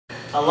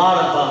a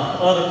lot of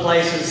other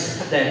places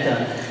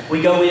that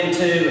we go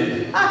into.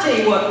 And I tell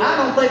you what, I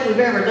don't think we've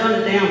ever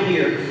done it down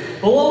here.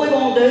 But what we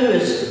want to do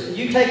is,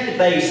 you take the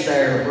bass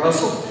there,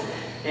 Russell,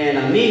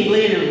 and me and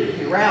Glenn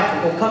and Ralph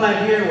are going to come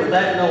out here with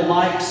that and no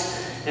mics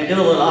and do a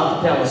little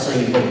acapella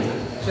singing for you.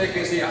 Check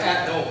this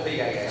outdoor PA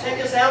out. Check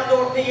this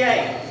outdoor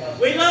PA.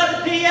 We love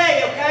the PA,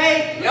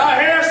 okay? Y'all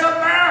hear us up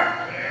there?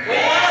 We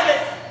love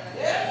it.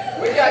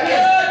 Yeah. We got to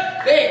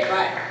get big,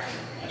 right?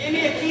 Give me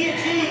a key of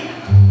G.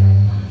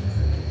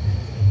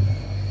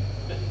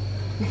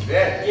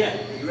 Ready? Yeah.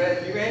 You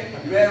ready? You ready?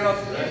 You ready,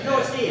 Russell? No,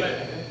 it's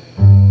in.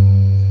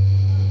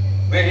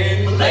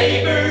 When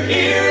labor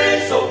here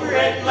is over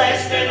at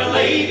last and I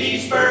lay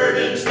these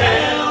burdens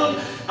down,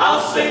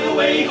 I'll sail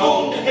away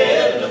home to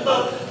heaven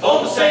above,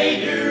 for the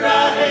Savior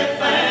I have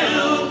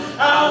found.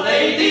 I'll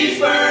lay these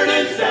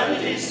burdens down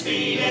at His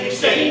feet and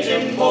exchange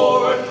Him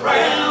for a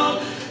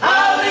crown.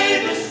 I'll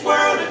leave this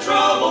world of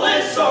trouble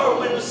and sorrow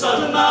when the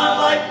sun of my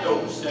life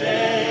goes down.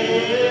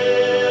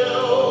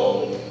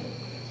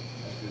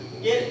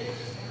 Yeah.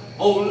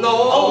 Oh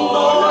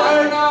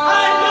Lord,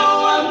 I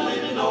know I'm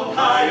living on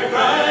higher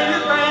ground.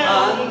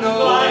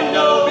 I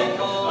know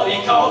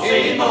because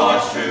in my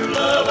heart's true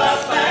love I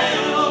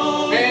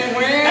found. And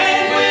when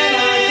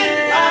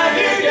I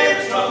hear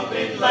God's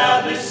trumpet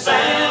loudly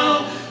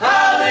sound, I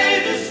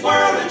leave this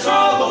world of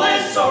trouble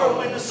and sorrow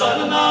when the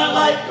sun of my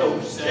life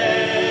goes down.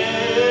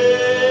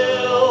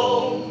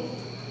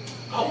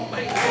 Oh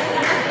man.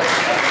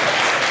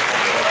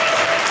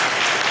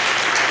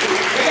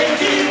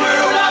 Empty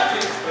world, I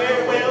bid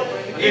farewell.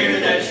 Hear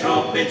that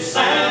trumpet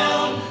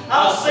sound.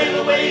 I'll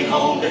sail away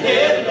home to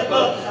heaven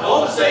above.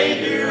 Oh, the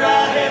Savior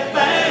I have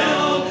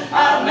found.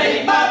 I've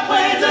made my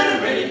plans and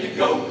I'm ready to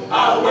go.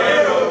 I'll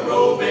wear a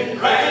robe and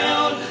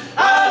crown.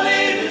 I'll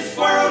leave this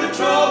world of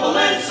trouble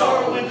and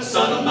sorrow when the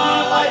sun of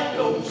my life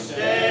goes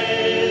down.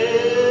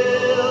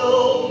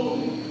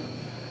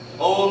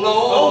 Oh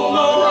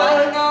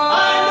Lord, I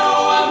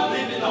know I'm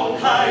living on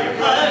higher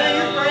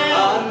ground.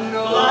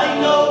 Well, I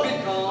know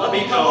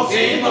because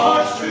in my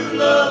heart's true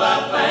love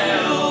I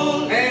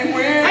found. And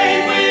when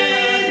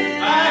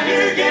I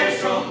hear God's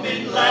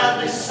trumpet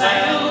loudly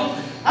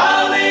sound,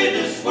 I'll leave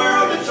this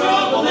world of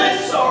trouble and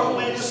sorrow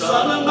when the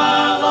sun of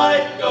my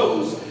life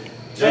goes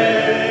down.